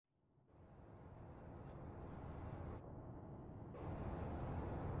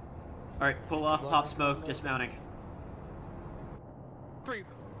Alright, pull off, pop smoke, dismounting. Three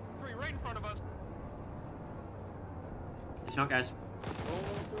right in front of us. Dismount, guys.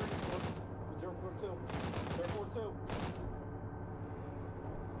 042. 042.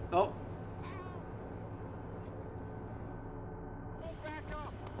 Oh. Pull back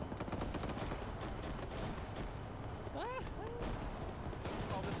up.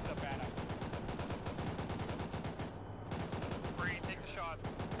 Oh, this is a bad idea. Bree, take the shot.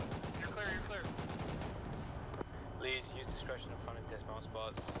 You're clear, you're clear. Please use discretion in front of dismount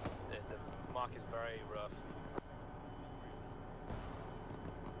spots. The mark is very rough.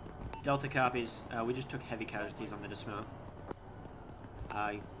 Delta copies. We just took heavy casualties on the dismount.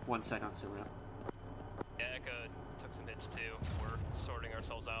 1 second on surround. Yeah, Echo took some hits too. We're sorting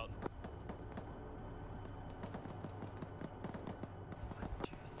ourselves out. 1,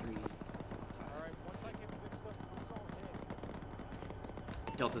 2, 3, 4, 5. Alright, once I get fixed up, it's all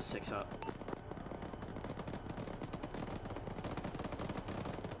hit. Delta's 6 up.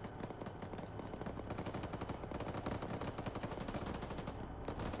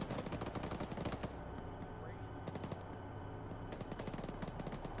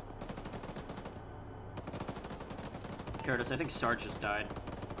 Curtis, I think Sarge just died.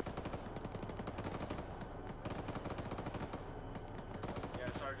 Yeah,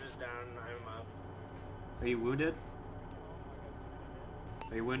 Sarge is down, I'm up. Are you wounded?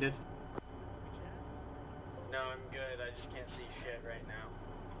 Are you wounded? No, I'm good, I just can't see shit right now.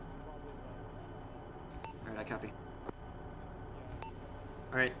 Alright, I copy.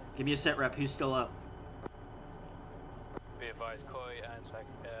 Alright, give me a set rep. Who's still up? Be advised, Coy and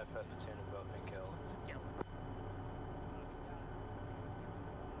first platoon have both been killed.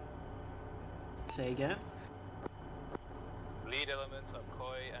 Say again? Lead element of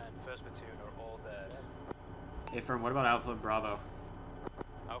Coy and first platoon are all dead. Hey, Firm, what about Alpha and Bravo?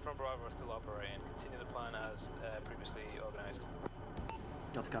 Alpha and Bravo are still operating. Continue the plan as previously organized.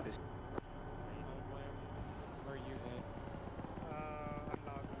 Delta copies. Where are you hit? I'm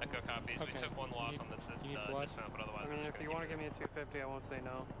not. Echo copies. Okay. We took one loss on the dismount, but otherwise I mean, if you want to give me a 250, I won't say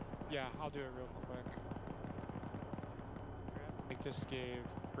no. Yeah, I'll do it real quick. I just gave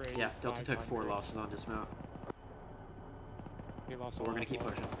Brady Yeah, Delta took 4 500. losses on dismount. He lost But a we're lot gonna keep more.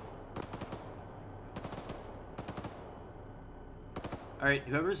 pushing. Alright,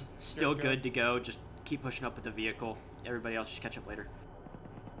 whoever's still good to go, just keep pushing up with the vehicle. Everybody else just catch up later.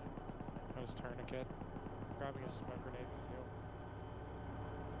 I was tourniquet. Grabbing his smoke grenades too.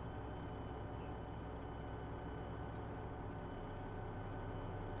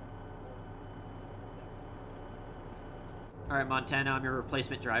 Alright, Montana, I'm your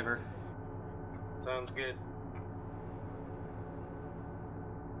replacement driver. Sounds good.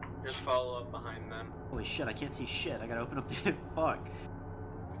 Just follow up behind them. Holy shit, I can't see shit. I gotta open up the fuck.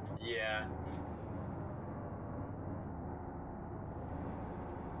 Yeah.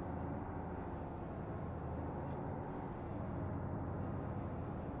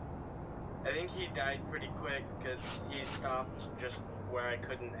 I think he died pretty quick because he stopped just where I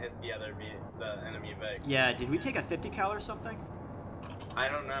couldn't hit the enemy Vic. Yeah, did we take a 50 cal or something? I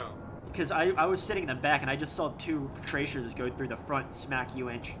don't know. Because I was sitting in the back and I just saw 2 tracers go through the front and smack you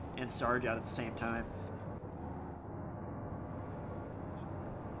and Sarge out at the same time.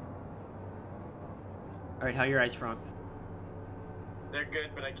 Alright, how are your eyes front? They're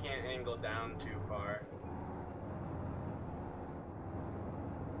good, but I can't angle down too far.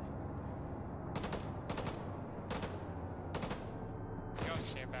 Go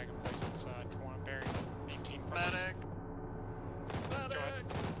sandbag in place with Twan bearing 18 from Medic! Medic!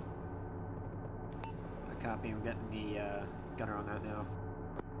 I copy, we're getting the gunner on that now.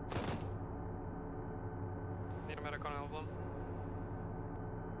 Need a medic on album.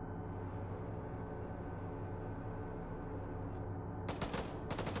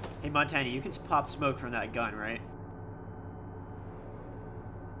 Hey Montana, you can pop smoke from that gun, right?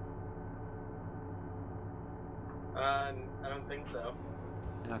 I don't think so.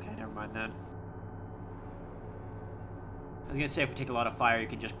 Okay, never mind then. I was gonna say if we take a lot of fire, you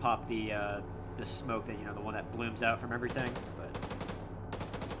can just pop the smoke that, you know, the one that blooms out from everything, but...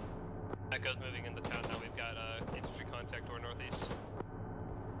 Echo's moving into town now. We've got infantry contact to our northeast.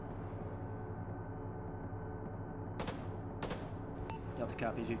 Delta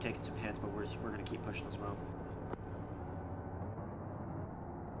copies, we've taken some hits, but we're gonna keep pushing as well.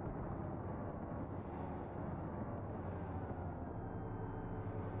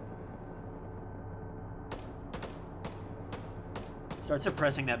 Start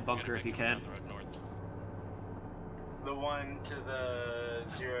suppressing that bunker if you can. The one to the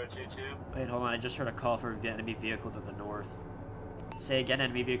 022. Wait, hold on, I just heard a call for an enemy vehicle to the north. Say again,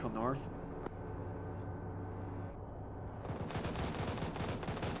 enemy vehicle north.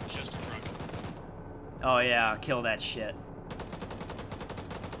 It's just a truck. Oh yeah, kill that shit.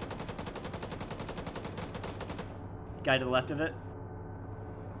 Guy to the left of it.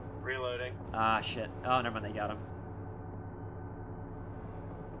 Reloading. Ah, shit. Oh, never mind, they got him.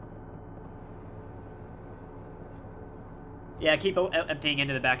 Yeah, keep emptying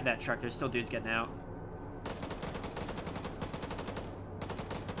into the back of that truck. There's still dudes getting out.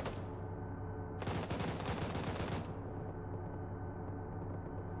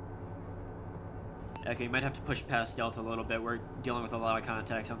 Okay, you might have to push past Delta a little bit. We're dealing with a lot of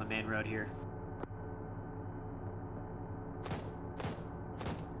contacts on the main road here.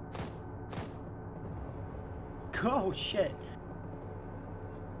 Oh, shit.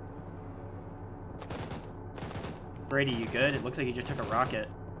 Brady, you good? It looks like you just took a rocket.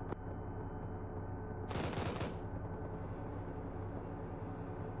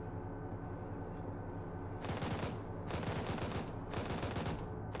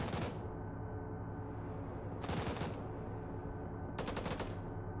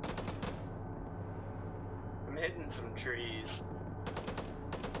 I'm hitting some trees.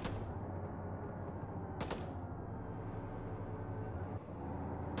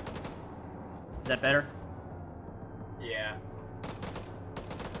 Is that better? Yeah.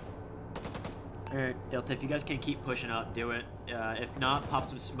 Alright, Delta, if you guys can keep pushing up, do it. If not, pop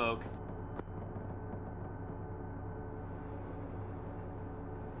some smoke.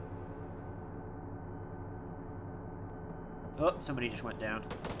 Oh, somebody just went down.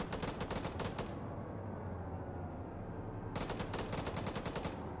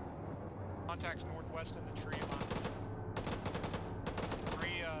 Contacts northwest in the tree line.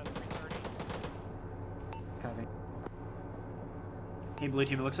 330. Copy. Hey, blue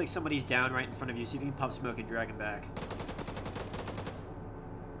team, it looks like somebody's down right in front of you. See if you can pop smoke and drag him back.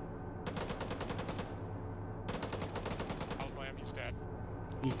 He's dead.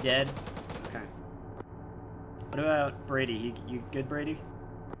 He's dead? Okay. What about Brady? You good, Brady?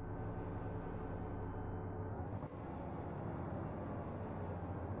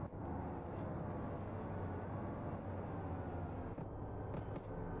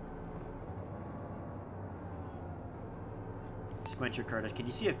 Squincher Curtis, can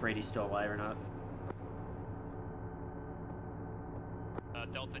you see if Brady's still alive or not?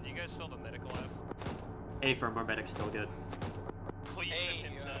 Delta, do you guys still have a medical app? A firm, our medic's still good. Please Hey,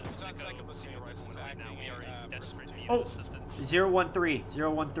 send him who's on to second go platoon to is right now. We are in desperate need Oh! of assistance. 013,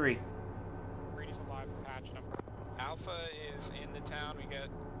 013. Brady's alive, patching him. Alpha is in the town. We got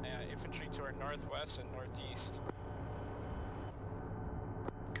infantry to our northwest and northeast.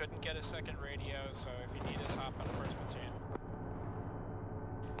 Couldn't get a second radio, so if you need us, hop on the first platoon.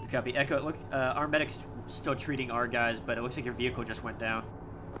 Copy. Echo, look, our medic's still treating our guys, but it looks like your vehicle just went down.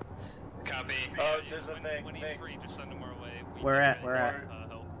 Copy. Oh, there's a Nick. When he's free, just send him our way. Where at? Where at?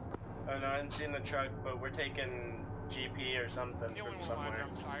 Help. Oh no, I haven't seen the truck, but we're taking GP or something Dealing from with somewhere.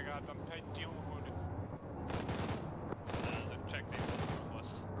 I got them. Dealing with wounded. The check name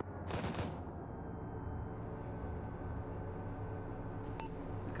northwest.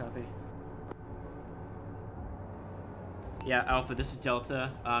 Copy. Yeah, Alpha, this is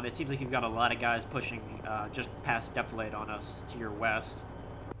Delta. It seems like you've got a lot of guys pushing just past Defilade on us to your west.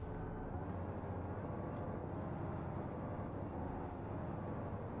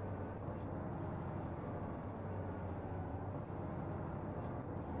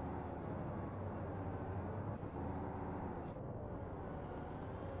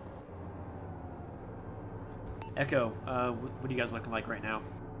 Echo, what are you guys looking like right now?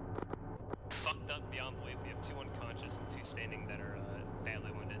 Fucked up beyond belief. We have 2 unconscious and 2 standing that are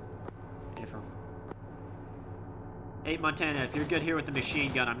badly wounded. Affirm. 8 Montana, if you're good here with the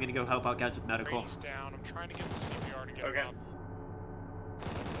machine gun, I'm gonna go help out guys with medical. Brady's down. I'm trying to get the CPR to get Okay. him up.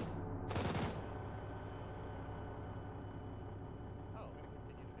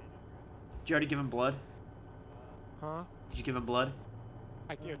 Did you already give him blood? Huh? Did you give him blood?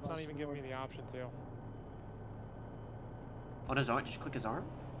 I do. It's not even giving me the option to. On his arm? Just click his arm?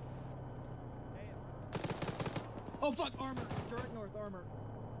 Oh fuck, armor! Direct north, armor.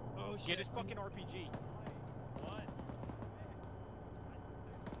 Oh shit. Get his fucking RPG. What?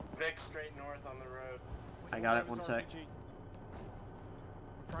 Vic, straight north on the road. I got it, Grab one his sec. RPG.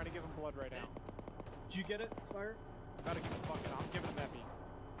 I'm trying to give him blood right now. Did you get it? Fire? Gotta give him fucking. I'm giving him epi.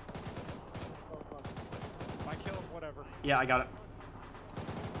 Oh fuck. If I kill him, whatever. Yeah, I got it.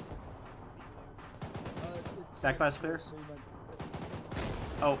 It's Back pass clear? so you might-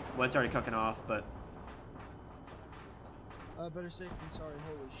 Oh, well, it's already cooking off, but... better safe than sorry,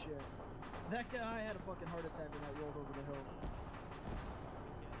 holy shit. That guy had a fucking heart attack when I rolled over the hill.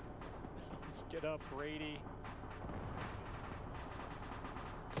 Get up, Brady.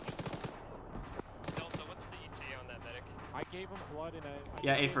 Delta, what's the ETA on that medic? I gave him blood and I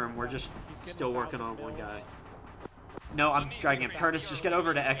Yeah, gave A-firm, him we're about- just he's getting still working 1,000 on one mils. guy. No, I'm dragging him. Curtis, just get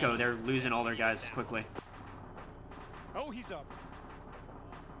over to Echo. They're losing all their guys quickly. Oh, he's up.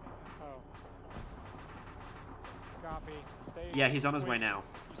 Oh. Copy. Stay. Yeah, he's on his way Squinch. now.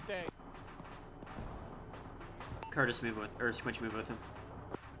 You stay. Curtis, move with, or Squinch, move with him.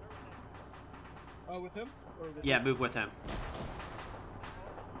 Oh, with him? Or with Yeah, move with him.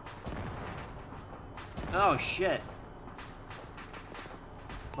 Oh, shit.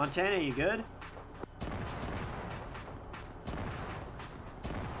 Montana, you good?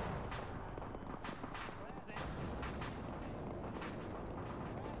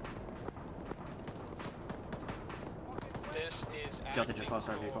 This is Delta just lost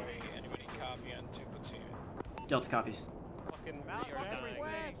our vehicle. Anybody copy on 2 platoon? Delta copies. Fucking we are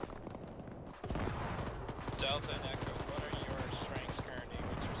dying. Delta and Echo, what are your strengths currently?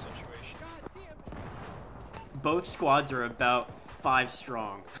 What's your situation? Both squads are about 5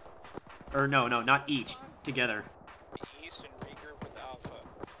 strong. Or no, not each. Together. East and regroup with Alpha.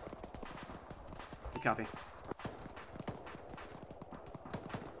 Good copy.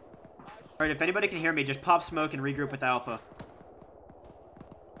 Alright, if anybody can hear me, just pop smoke and regroup with Alpha.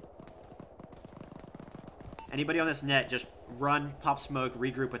 Anybody on this net, just run, pop smoke,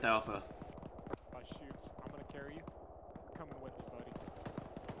 regroup with Alpha. Shoots. I'm gonna carry you. Coming with me, buddy.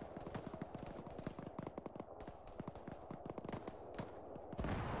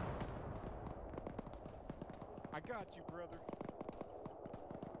 I got you, brother.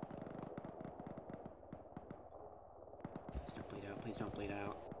 Please don't bleed out. Please don't bleed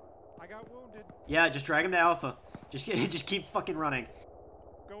out. I got wounded. Yeah, just drag him to Alpha. Just keep fucking running.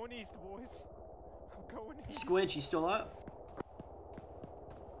 Going east, boys. I'm going east. Squinch, you still up?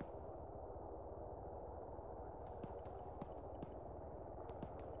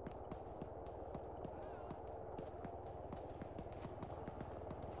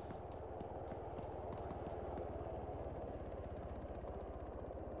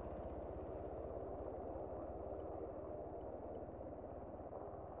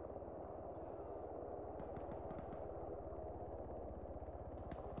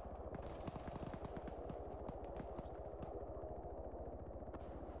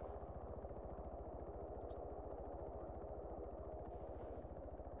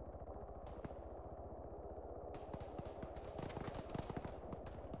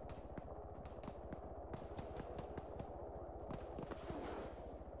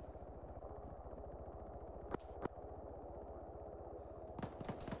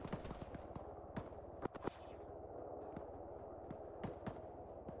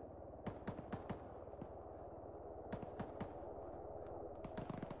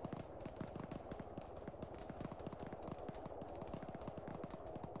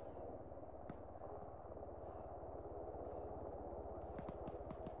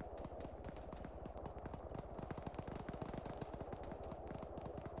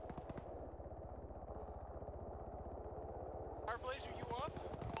 Blaze, are you up?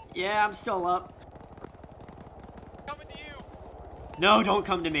 Yeah, I'm still up. Coming to you. No, don't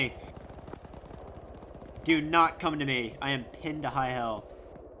come to me. Do not come to me. I am pinned to high hell.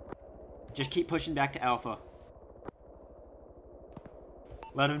 Just keep pushing back to Alpha.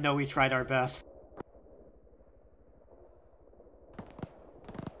 Let them know we tried our best.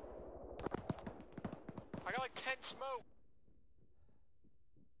 I got like 10 smoke.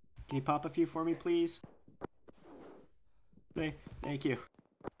 Can you pop a few for me, please? Thank you.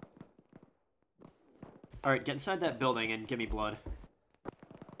 Alright, get inside that building and give me blood.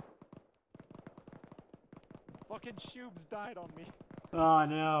 Fucking Shubes died on me. Oh,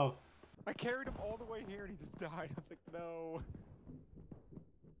 no. I carried him all the way here and he just died. I was like, no.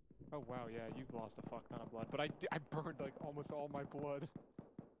 Oh, wow, yeah, you've lost a fuck ton of blood. But I burned, like, almost all my blood.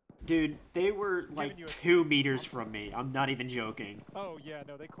 Dude, they were, like, 2 meters from me. I'm not even joking. Oh, yeah,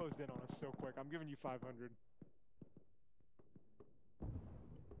 no, they closed in on us so quick. I'm giving you 500.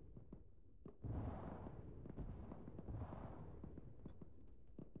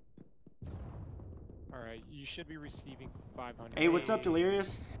 Alright, you should be receiving 500. Hey, what's up,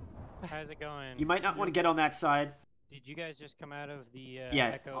 Delirious? How's it going? You might not want to get on that side. Did you guys just come out of the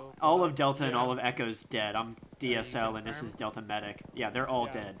Yeah, Echo? all of Delta and all of Echo's dead. I'm DSL and this is Delta Medic. Yeah, they're all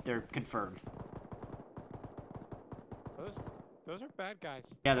dead. They're confirmed. Those are bad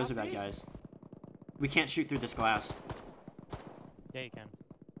guys. Yeah, those are bad guys. We can't shoot through this glass. Yeah, you can.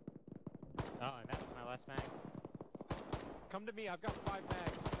 Oh, and that was my last mag. Come to me, I've got 5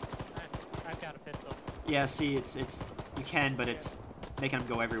 mags. I've got a pistol. Yeah, see, it's you can, but it's making them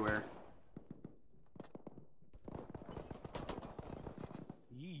go everywhere.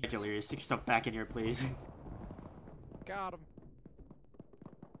 here. Stick yourself back in here, please. Got him.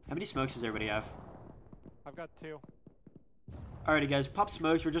 How many smokes does everybody have? I've got 2. Alrighty, guys. Pop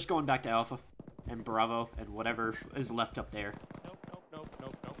smokes. We're just going back to Alpha and Bravo and whatever is left up there. Nope.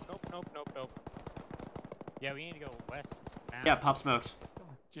 Yeah, we need to go west now. Yeah, pop smokes.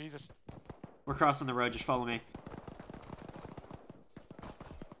 Jesus. We're crossing the road. Just follow me.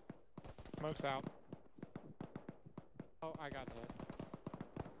 Smoke's out. Oh, I got hit.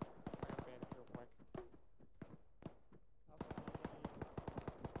 I got bandaged real quick.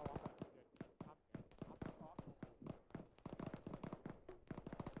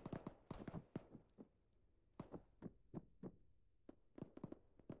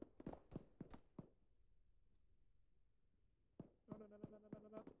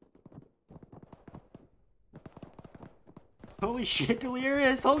 Holy shit,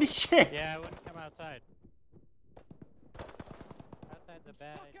 Delirious! Holy shit! Yeah, I wouldn't come outside. Outside's a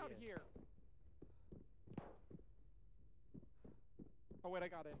bad Stuck idea. out here. Oh wait, I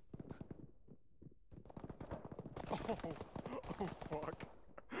got in. Oh fuck.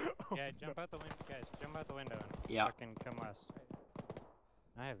 Oh, Yeah, jump out the window, guys. Jump out the window and Yeah. fucking come west.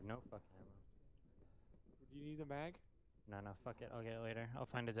 I have no fucking ammo. Do you need a mag? No, fuck it. I'll get it later. I'll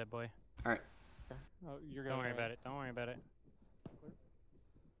find a dead boy. Alright. Oh, you're Don't gonna. worry about it. Don't worry about it.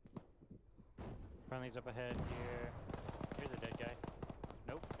 Friendly's up ahead here. Here's a dead guy.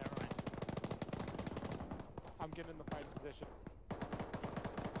 Nope, never mind. I'm getting in the fight position.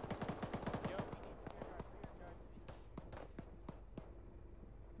 Yo, we need rear guard.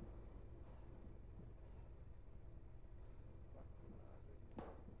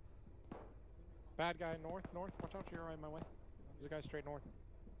 Bad guy north. Watch out to your right, my way. There's a guy straight north.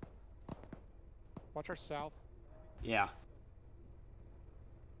 Watch our south. Yeah.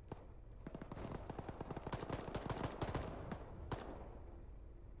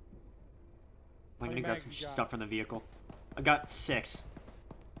 I'm gonna grab some stuff from the vehicle. I got 6.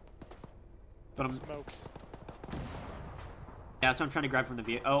 But I'm... Smokes. Yeah, that's what I'm trying to grab from the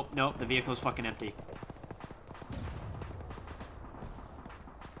vehicle. Oh, no, the vehicle's fucking empty.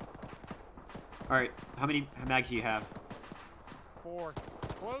 Alright, how many mags do you have? 4.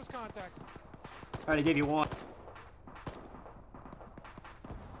 Close contact. Alright, I gave you 1.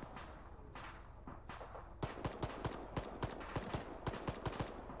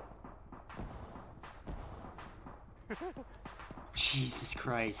 Jesus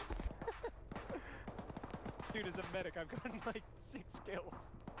Christ. Dude, as a medic, I've gotten like 6 kills.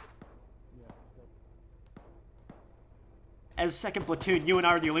 As second platoon, you and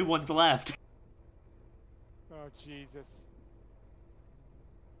I are the only ones left. Oh, Jesus.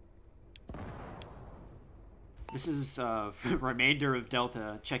 This is remainder of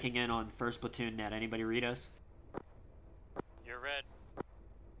Delta checking in on first platoon net. Anybody read us? You're red.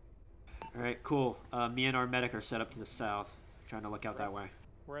 Alright, cool. Me and our medic are set up to the south. Trying to look out that way.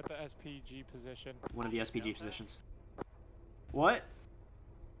 We're at the SPG position. One of the SPG positions. What?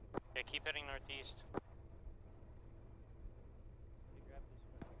 Yeah, keep heading northeast.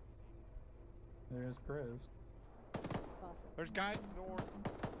 There's Perez. There's guys north.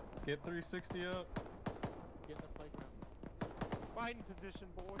 Get 360 up. Get in the playground. Fighting position,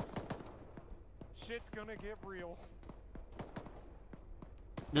 boys. Shit's gonna get real.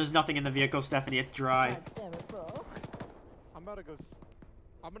 There's nothing in the vehicle, Stephanie. It's dry. God damn it, bro. I'm about to go.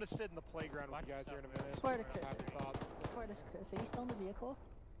 I'm gonna sit in the playground with you guys here in a minute. Spartacus. Afterthoughts. Spartacus, are you still in the vehicle?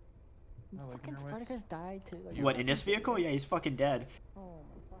 No, like Fucking your way. Spartacus died too. Like, What, in this vehicle? Yeah, he's fucking dead. Oh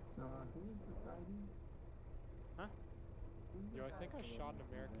my fuck. Yo, I think I shot an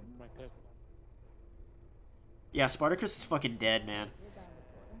American with my pistol. Yeah, Spartacus is fucking dead, man. We're down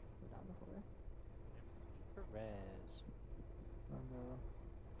before. We're down before. Perez.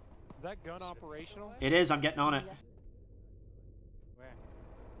 Is that gun operational? It is, I'm getting on it. Yeah. Where?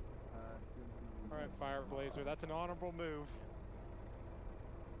 Alright, Fire Blazer. That's an honorable move.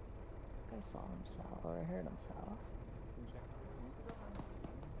 I saw him south, or I heard him south.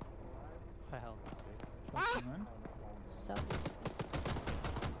 Well, Ah! South.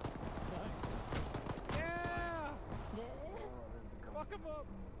 Yeah! Yeah. Fuck him up!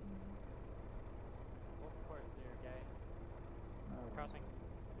 Wolf Court here, guy. Crossing.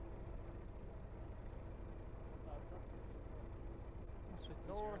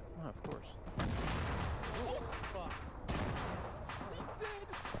 North. Oh, of course. Fuck. He's dead!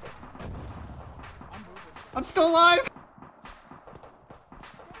 I'm moving. I'm still alive!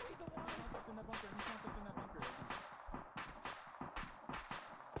 In that bunker. He's not in that bunker.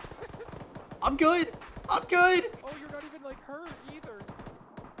 I'm good! I'm good! Oh, you're not even like hurt either.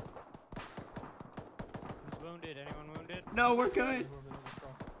 Who's wounded? Anyone wounded? No, we're good.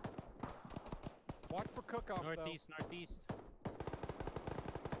 cook-off, though. Northeast, northeast.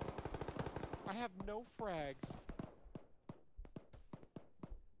 I have no frags.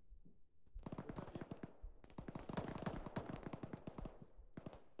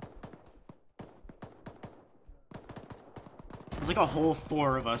 There's like a whole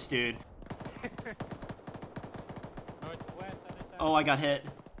 4 of us, dude. Northwest, other side. Oh, I got hit.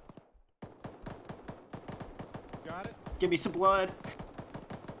 Got it? Give me some blood.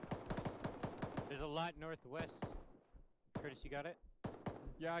 There's a lot northwest. Curtis, you got it?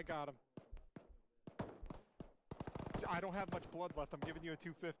 Yeah, I got him. I don't have much blood left. I'm giving you a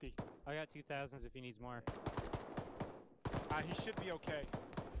 250. I got 2,000s if he needs more. He should be okay.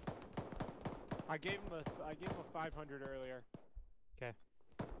 I gave him a 500 earlier. Okay.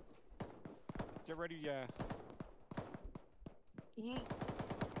 Get ready, yeah.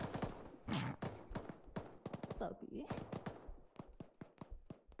 What's up, E?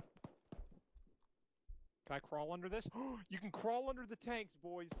 Can I crawl under this? You can crawl under the tanks,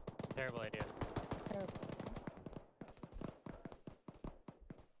 boys. Terrible idea. Terrible.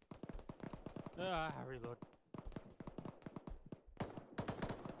 Reload.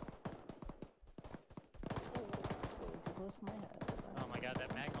 Too close for my head. Oh my god,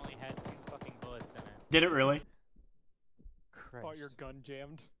 that mag only had 2 fucking bullets in it. Did it really? Christ. Thought your gun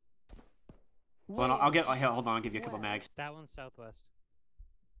jammed. Hold on, I'll get. Hold on, I'll give you a couple mags. That one's southwest.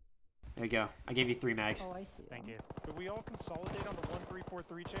 There you go. I gave you 3 mags. Oh, I see. Thank you. Did we all consolidate on the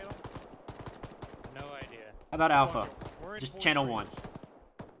 1343 channel? No idea. How about Alpha? Fuck it. We're in Just force channel range. 1.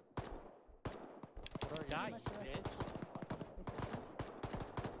 Die, you bitch.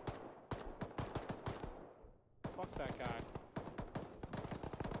 Fuck that guy.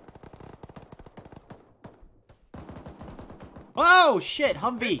 Oh shit,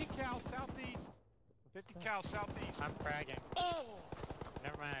 Humvee. 50 cal southeast. 50 cal southeast. I'm fragging.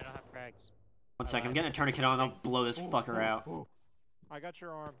 Never mind, I don't have frags. 1 second, I'm getting a tourniquet on. I'll blow this fucker out. I got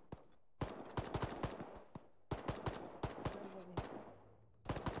your arm.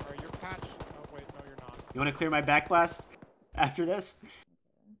 Alright, you're patched. Oh wait, no you're not. You want to clear my back blast after this?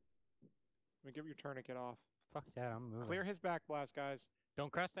 Let me get your tourniquet off. Fuck that, I'm moving. Clear his back blast, guys.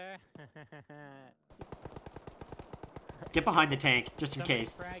 Don't cross there. Get behind the tank, just in Somebody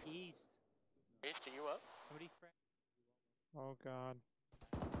case. frag east. East, are you up? Somebody frag. Oh god.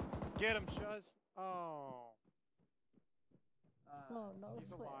 Get him, Shuz. Oh. No, no, He's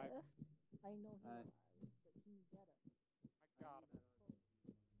Swift. alive. I know he's alive, but can you get him? I got him.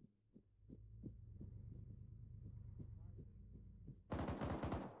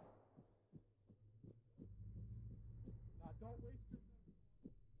 Don't waste your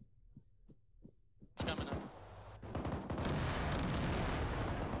It's coming up.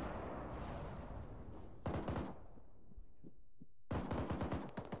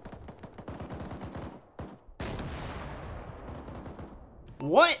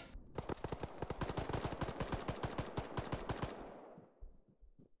 What?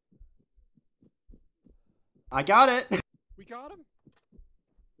 I got it. We got him?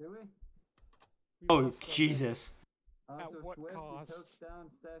 Did we? We Oh lost that Jesus. At Also, what Swift, cost? you took down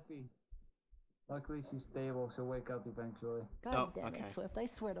Steffi. Luckily, she's stable. She'll wake up eventually. God Oh, damn okay. it, Swift. I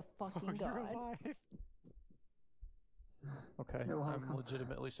swear to fucking Oh, you're God. alive. Okay, You're I'm welcome.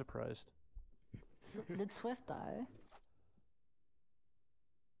 legitimately surprised. Did Swift die?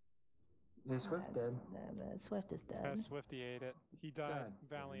 Is Swift dead? Damn it, Swift is dead. Yeah, Swifty ate it. He died Good.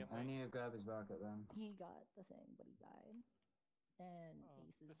 valiantly. I need to grab his rocket then. He got the thing, but he died. And Oh,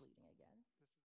 Ace is this- bleeding again.